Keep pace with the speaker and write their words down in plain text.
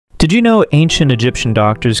Did you know ancient Egyptian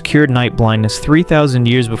doctors cured night blindness 3,000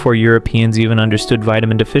 years before Europeans even understood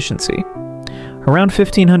vitamin deficiency? Around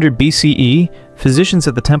 1500 BCE, physicians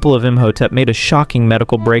at the Temple of Imhotep made a shocking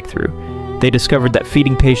medical breakthrough. They discovered that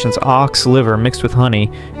feeding patients ox liver mixed with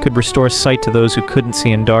honey could restore sight to those who couldn't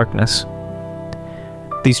see in darkness.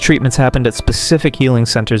 These treatments happened at specific healing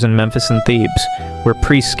centers in Memphis and Thebes, where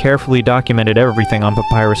priests carefully documented everything on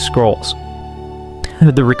papyrus scrolls.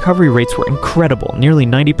 The recovery rates were incredible. Nearly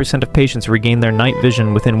 90% of patients regained their night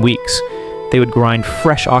vision within weeks. They would grind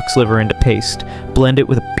fresh ox liver into paste, blend it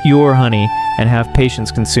with pure honey, and have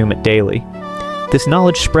patients consume it daily. This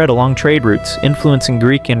knowledge spread along trade routes, influencing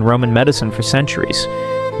Greek and Roman medicine for centuries.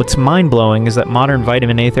 What's mind-blowing is that modern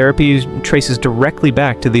vitamin A therapy traces directly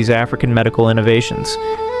back to these African medical innovations.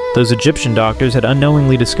 Those Egyptian doctors had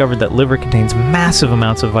unknowingly discovered that liver contains massive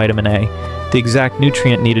amounts of vitamin A, the exact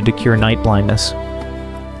nutrient needed to cure night blindness.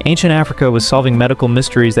 Ancient Africa was solving medical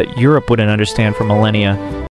mysteries that Europe wouldn't understand for millennia.